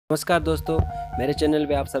नमस्कार दोस्तों, मेरे चैनल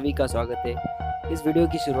पे आप सभी का स्वागत है। इस वीडियो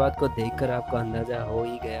की शुरुआत को देखकर आपको अंदाज़ा हो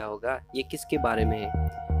ही गया होगा ये किसके बारे में है।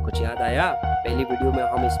 कुछ याद आया? पहली वीडियो में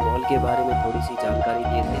हम इस मॉल के बारे में थोड़ी सी जानकारी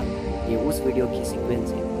दिए थे। ये उस वीडियो की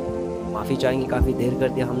सीक्वेंस है। माफ़ी चाहेंगे, काफ़ी देर कर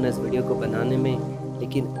दिया हमने इस वीडियो को बनाने में,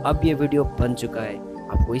 लेकिन अब ये वीडियो बन चुका है।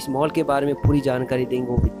 आपको इस मॉल के बारे में पूरी जानकारी देंगे,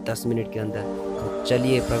 वो भी 10 मिनट के अंदर। तो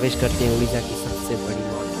चलिए प्रवेश करते हैं उड़ीसा की सबसे बड़ी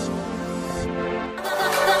मॉल।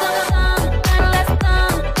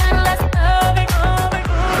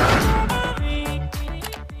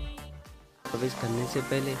 प्रवेश करने से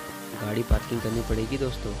पहले गाड़ी पार्किंग करनी पड़ेगी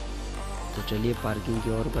दोस्तों, तो चलिए पार्किंग की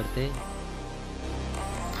ओर बढ़ते हैं।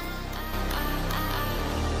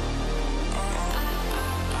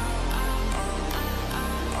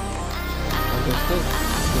 और दोस्तों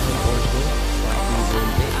पहुंच गए पार्किंग जोन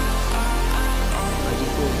पे। जी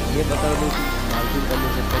को ये बता दूं कि पार्किंग करने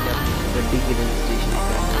से पहले अपनी गड्डी की रजिस्ट्रेशन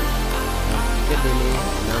करना और टिकट देने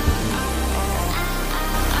ना भूलें।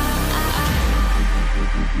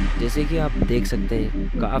 जैसे कि आप देख सकते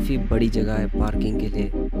हैं काफ़ी बड़ी जगह है पार्किंग के लिए।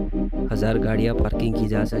 1000 गाड़ियां पार्किंग की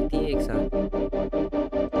जा सकती है एक साथ।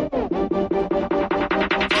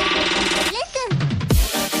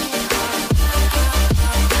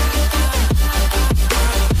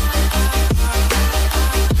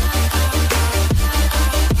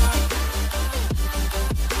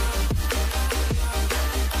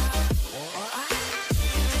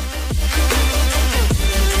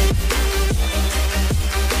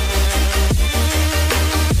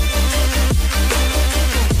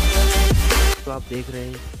 तो आप देख रहे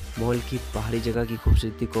हैं मॉल की बाहरी जगह की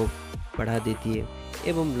खूबसूरती को बढ़ा देती है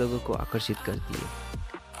एवं लोगों को आकर्षित करती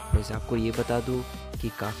है। वैसे आपको ये बता दूं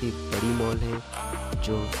कि काफ़ी बड़ी मॉल है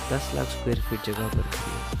जो 10 लाख स्क्वायर फीट जगह पर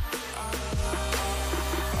है।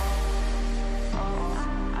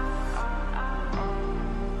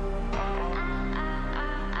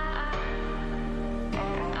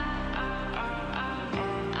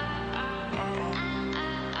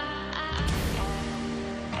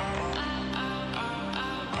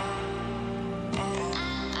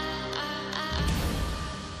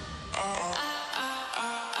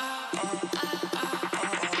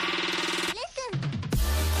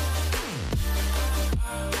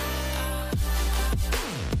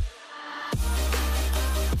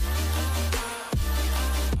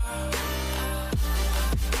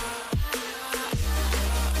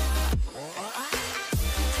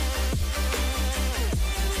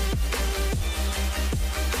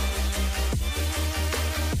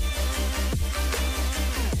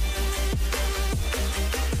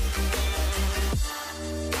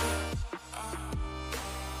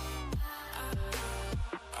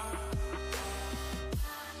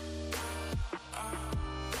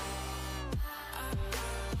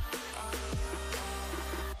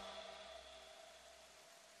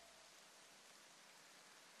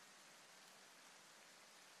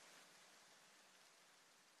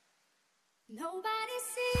 Nobody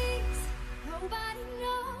sees, nobody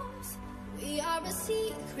knows. We are a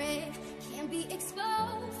secret, can't be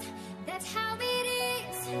exposed. That's how it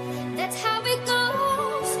is, that's how it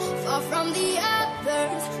goes. Far from the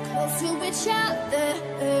others, close to each other.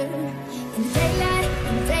 In the daylight,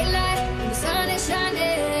 when the sun is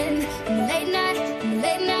shining. In the late night,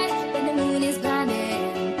 when the moon is blinding.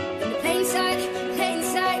 In the plain sight,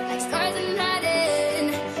 like stars at night.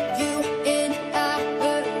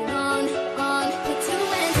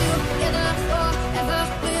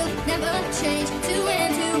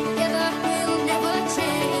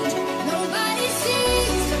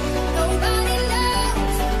 Nobody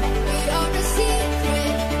knows, we are a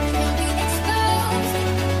secret, can't be exposed.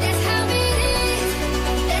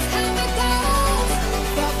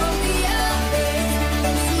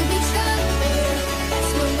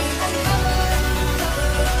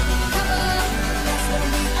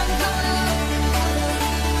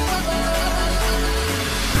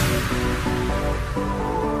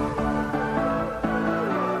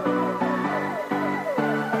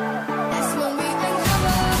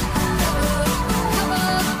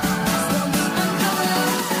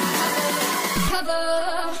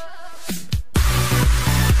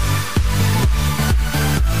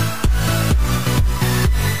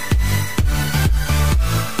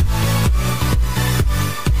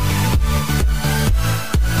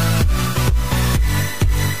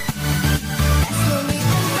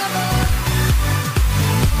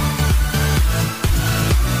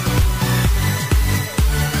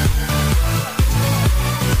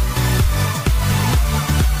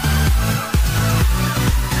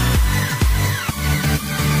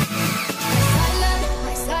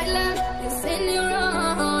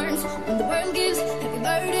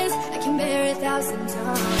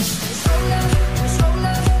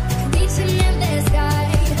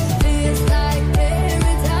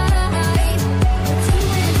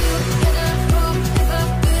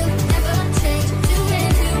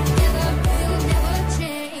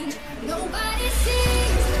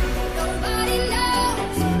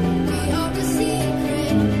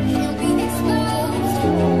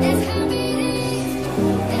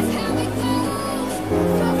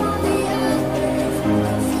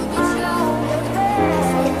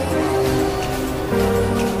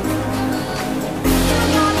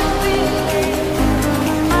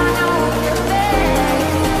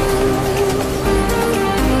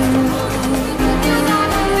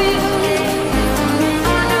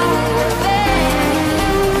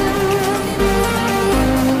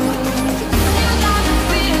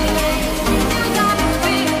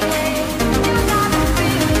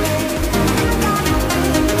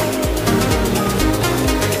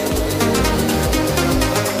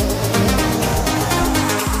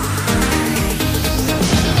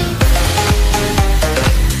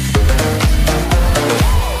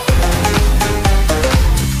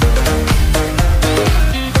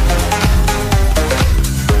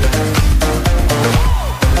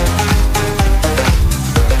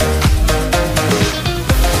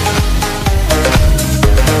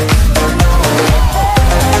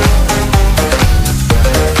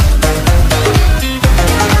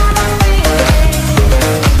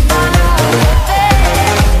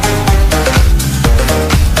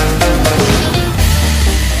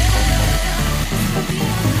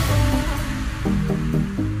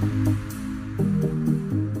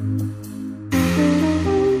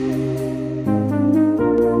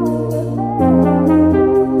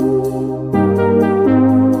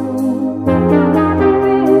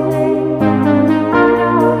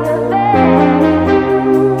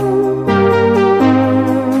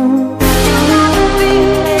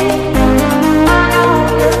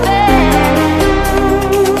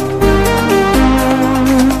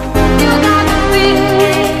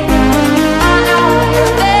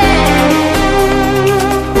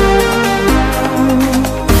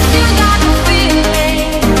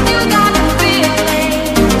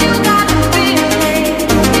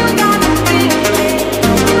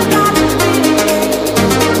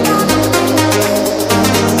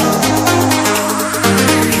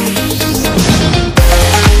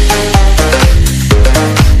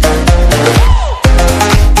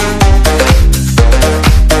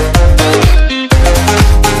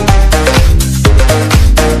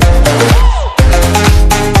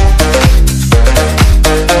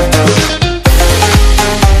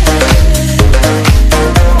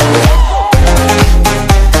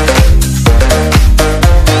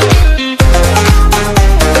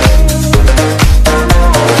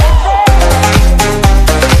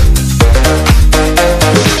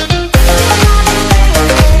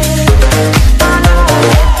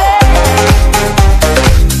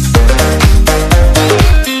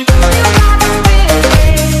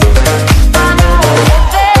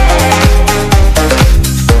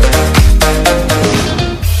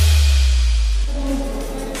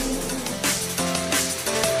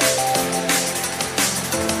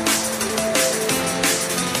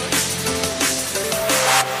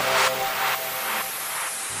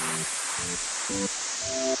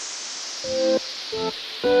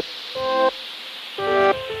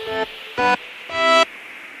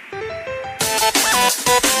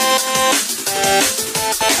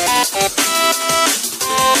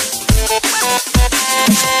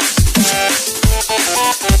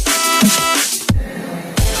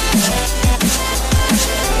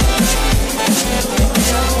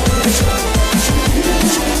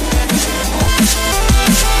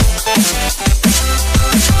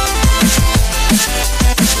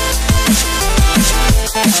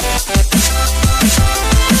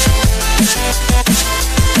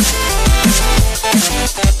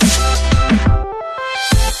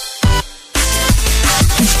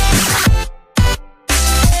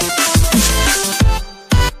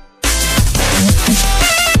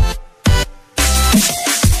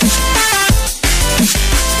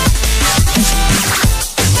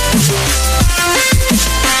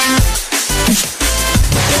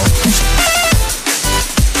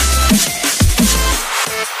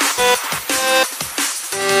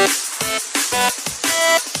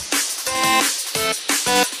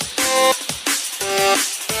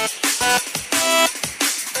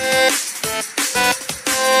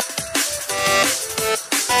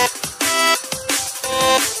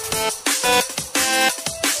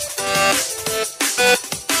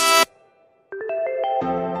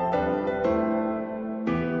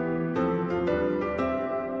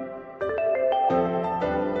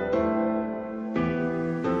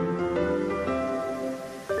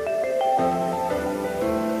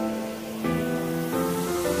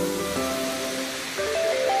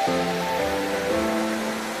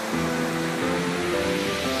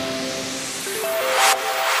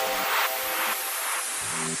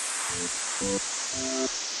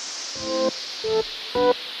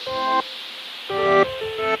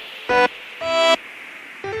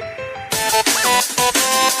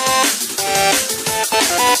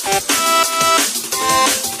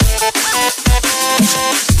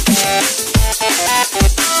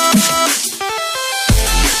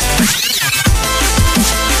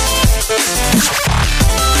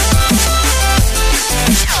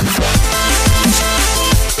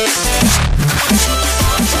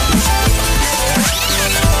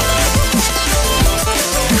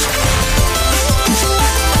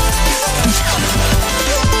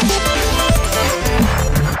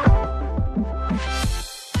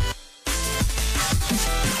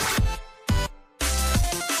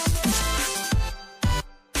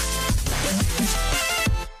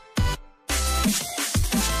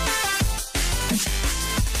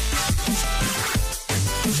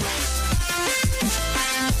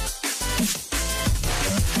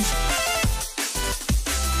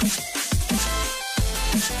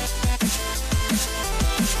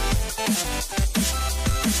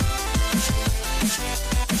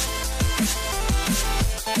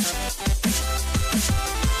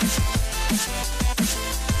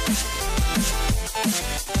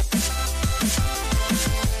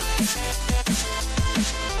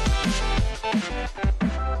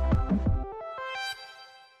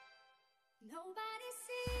 Nobody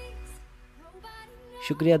sees, nobody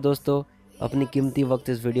शुक्रिया दोस्तों अपनी कीमती वक्त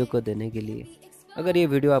इस video को देने के लिए। अगर ये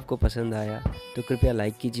वीडियो आपको पसंद आया तो कृपया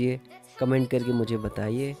लाइक कीजिए, कमेंट करके मुझे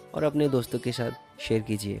बताइए और अपने दोस्तों के साथ शेयर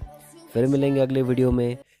कीजिए। फिर मिलेंगे अगले वीडियो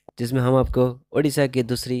में जिसमें हम आपको उड़ीसा की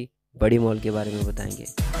दूसरी बड़ी मॉल के बारे में बताएंगे।